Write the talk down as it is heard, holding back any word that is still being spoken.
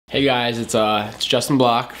Hey guys, it's Justin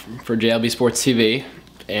Block for JLB Sports TV,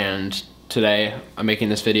 and today I'm making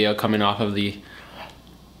this video coming off of the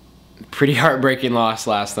pretty heartbreaking loss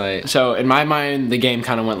last night. So in my mind, the game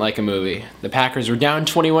kind of went like a movie. The Packers were down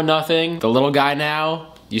 21-0. The little guy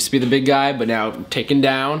now, used to be the big guy, but now taken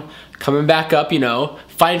down, coming back up,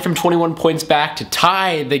 fighting from 21 points back to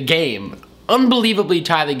tie the game. Unbelievably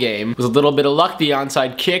tie the game. With a little bit of luck, the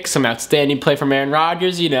onside kick, some outstanding play from Aaron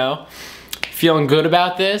Rodgers, feeling good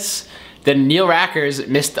about this. Then Neil Rackers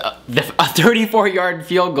missed a 34-yard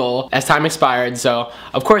field goal as time expired, so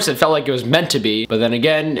of course it felt like it was meant to be. But then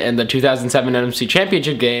again, in the 2007 NFC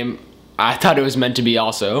Championship game, I thought it was meant to be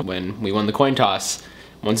also when we won the coin toss.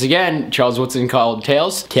 Once again, Charles Woodson called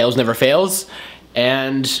tails. Tails never fails,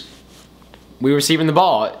 and we were receiving the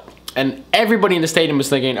ball. And everybody in the stadium was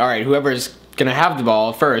thinking, all right, whoever's gonna have the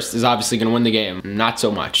ball first is obviously gonna win the game. Not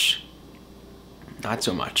so much. Not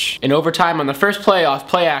so much. In overtime, on the first play off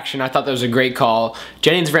play action, I thought that was a great call.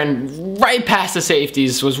 Jennings ran right past the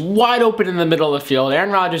safeties, was wide open in the middle of the field.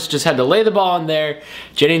 Aaron Rodgers just had to lay the ball in there.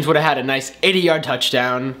 Jennings would have had a nice 80-yard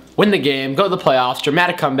touchdown, win the game, go to the playoffs,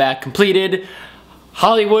 dramatic comeback, completed.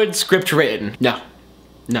 Hollywood script written. No.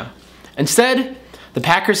 Instead, the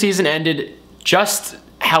Packers season ended just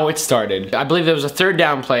how it started. I believe there was a third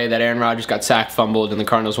down play that Aaron Rodgers got sacked, fumbled, and the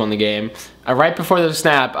Cardinals won the game. Right before the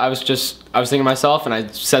snap, I was thinking to myself, and I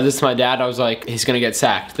said this to my dad, I was like, he's gonna get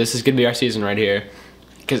sacked. This is gonna be our season right here.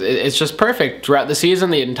 Because it's just perfect. Throughout the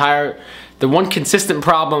season, the one consistent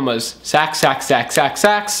problem was sacks.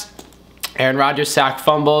 Aaron Rodgers sacked,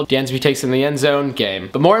 fumbled, Dansby takes in the end zone, game.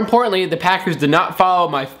 But more importantly, the Packers did not follow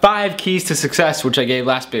my 5 keys to success, which I gave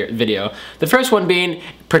last video. The first one being,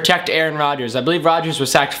 protect Aaron Rodgers. I believe Rodgers was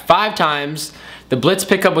sacked 5 times. The blitz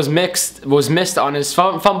pickup was missed on his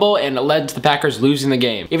fumble, and it led to the Packers losing the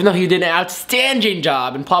game. Even though he did an outstanding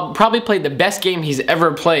job and probably played the best game he's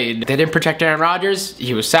ever played, they didn't protect Aaron Rodgers.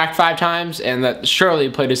 He was sacked 5 times, and that surely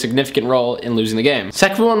played a significant role in losing the game.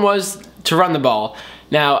 Second one was to run the ball.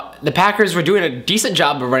 Now, the Packers were doing a decent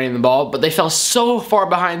job of running the ball, but they fell so far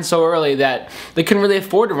behind so early that they couldn't really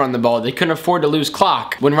afford to run the ball. They couldn't afford to lose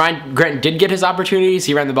clock. When Ryan Grant did get his opportunities,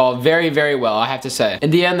 he ran the ball very, very well, I have to say.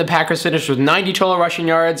 In the end, the Packers finished with 90 total rushing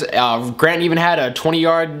yards. Grant even had a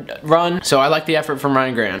 20-yard run, so I like the effort from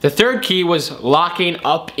Ryan Grant. The third key was locking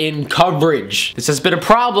up in coverage. This has been a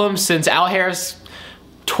problem since Al Harris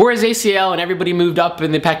tore his ACL and everybody moved up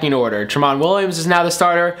in the pecking order. Tramon Williams is now the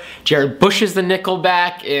starter. Jared Bush is the nickel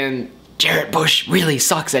back, and Jared Bush really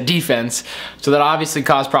sucks at defense, so that obviously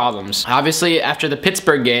caused problems. Obviously, after the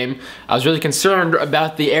Pittsburgh game, I was really concerned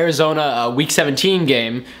about the Arizona Week 17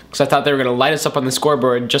 game, because I thought they were going to light us up on the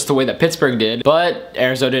scoreboard just the way that Pittsburgh did. But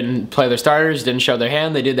Arizona didn't play their starters, didn't show their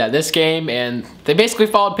hand. They did that this game, and they basically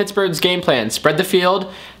followed Pittsburgh's game plan. Spread the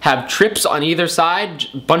field, have trips on either side,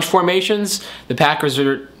 bunch formations. The Packers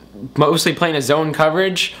are mostly playing a zone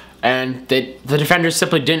coverage, and the defenders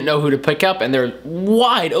simply didn't know who to pick up, and they're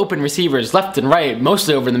wide open receivers left and right,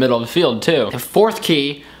 mostly over in the middle of the field too. The fourth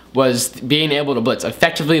key was being able to blitz.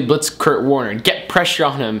 Effectively blitz Kurt Warner, get pressure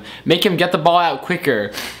on him, make him get the ball out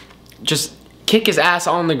quicker, just kick his ass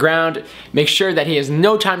on the ground, make sure that he has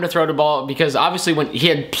no time to throw the ball, because obviously when he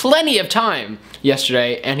had plenty of time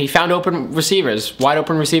yesterday and he found open receivers, wide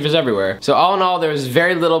open receivers everywhere. So all in all, there was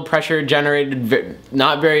very little pressure generated,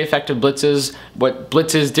 not very effective blitzes. What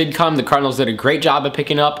blitzes did come, the Cardinals did a great job of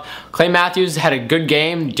picking up. Clay Matthews had a good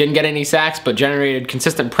game, didn't get any sacks, but generated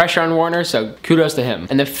consistent pressure on Warner, so kudos to him.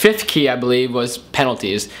 And the fifth key, I believe, was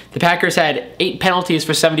penalties. The Packers had 8 penalties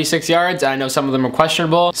for 76 yards. I know some of them are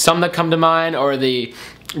questionable. Some that come to mind or the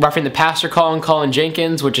roughing the passer call on Colin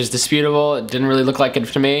Jenkins, which is disputable. It didn't really look like it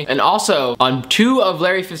to me. And also, on 2 of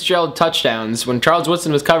Larry Fitzgerald's touchdowns, when Charles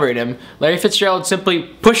Woodson was covering him, Larry Fitzgerald simply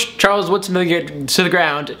pushed Charles Woodson to the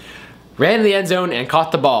ground, ran in the end zone, and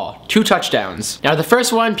caught the ball. 2 touchdowns. Now, the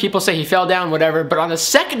first one, people say he fell down, whatever, but on the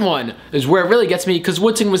second one is where it really gets me, because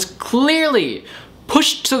Woodson was clearly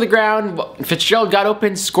pushed to the ground. Fitzgerald got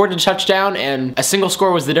open, scored a touchdown, and a single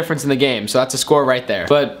score was the difference in the game. So that's a score right there.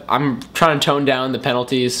 But I'm trying to tone down the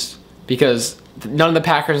penalties because none of the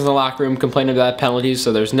Packers in the locker room complained about penalties,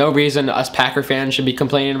 so there's no reason us Packer fans should be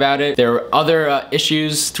complaining about it. There were other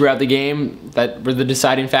issues throughout the game that were the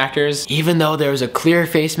deciding factors. Even though there was a clear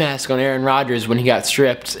face mask on Aaron Rodgers when he got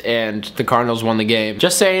stripped and the Cardinals won the game.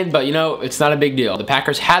 Just saying, but it's not a big deal. The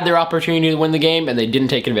Packers had their opportunity to win the game and they didn't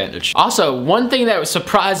take advantage. Also, one thing that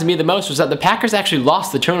surprised me the most was that the Packers actually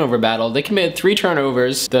lost the turnover battle. They committed 3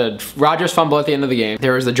 turnovers. The Rodgers fumble at the end of the game.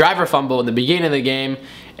 There was the driver fumble in the beginning of the game,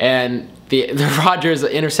 and the Rodgers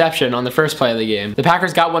interception on the first play of the game. The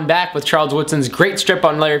Packers got one back with Charles Woodson's great strip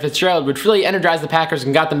on Larry Fitzgerald, which really energized the Packers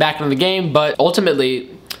and got them back into the game, but ultimately,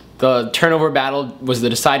 the turnover battle was the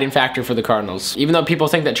deciding factor for the Cardinals. Even though people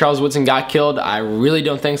think that Charles Woodson got killed, I really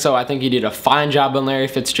don't think so. I think he did a fine job on Larry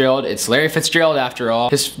Fitzgerald. It's Larry Fitzgerald after all.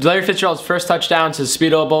 Larry Fitzgerald's first touchdown to the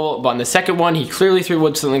Speedo Bowl, but on the second one, he clearly threw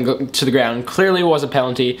Woodson to the ground. Clearly was a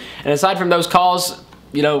penalty. And aside from those calls,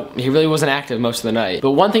 you know, he really wasn't active most of the night.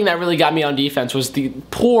 But one thing that really got me on defense was the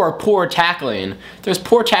poor tackling. There's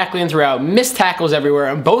poor tackling throughout, missed tackles everywhere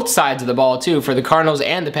on both sides of the ball too for the Cardinals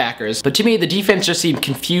and the Packers. But to me, the defense just seemed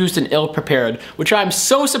confused and ill-prepared, which I'm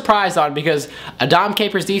so surprised on because Adam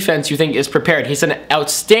Capers' defense you think is prepared. He's an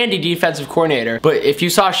outstanding defensive coordinator, but if you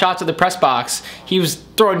saw shots of the press box, he was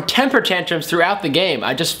throwing temper tantrums throughout the game.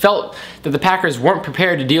 I just felt that the Packers weren't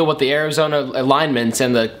prepared to deal with the Arizona alignments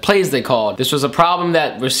and the plays they called. This was a problem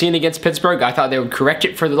that was seen against Pittsburgh. I thought they would correct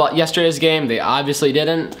it for yesterday's game. They obviously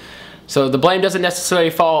didn't. So the blame doesn't necessarily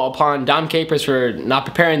fall upon Dom Capers for not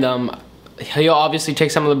preparing them. He'll obviously take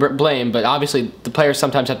some of the blame, but obviously the players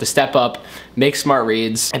sometimes have to step up, make smart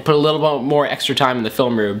reads, and put a little bit more extra time in the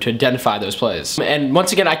film room to identify those plays. And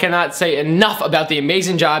once again, I cannot say enough about the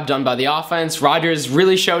amazing job done by the offense. Rodgers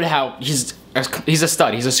really showed how he's a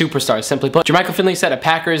stud. He's a superstar, simply put. Jermichael Finley set a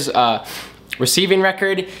Packers receiving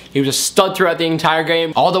record. He was a stud throughout the entire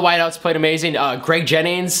game. All the wideouts played amazing. Greg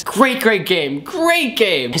Jennings, great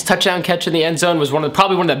game. His touchdown catch in the end zone was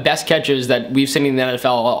probably one of the best catches that we've seen in the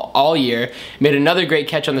NFL all year. Made another great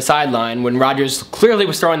catch on the sideline when Rodgers clearly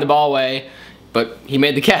was throwing the ball away, but he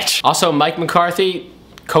made the catch. Also, Mike McCarthy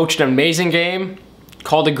coached an amazing game,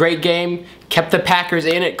 called a great game, kept the Packers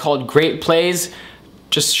in it, called great plays,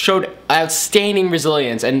 just showed outstanding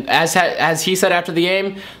resilience. And as he said after the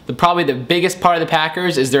game, probably the biggest part of the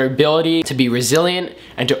Packers is their ability to be resilient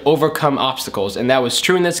and to overcome obstacles. And that was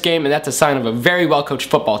true in this game, and that's a sign of a very well-coached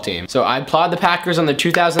football team. So I applaud the Packers on the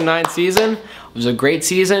 2009 season. It was a great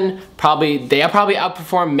season. They probably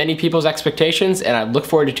outperformed many people's expectations, and I look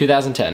forward to 2010.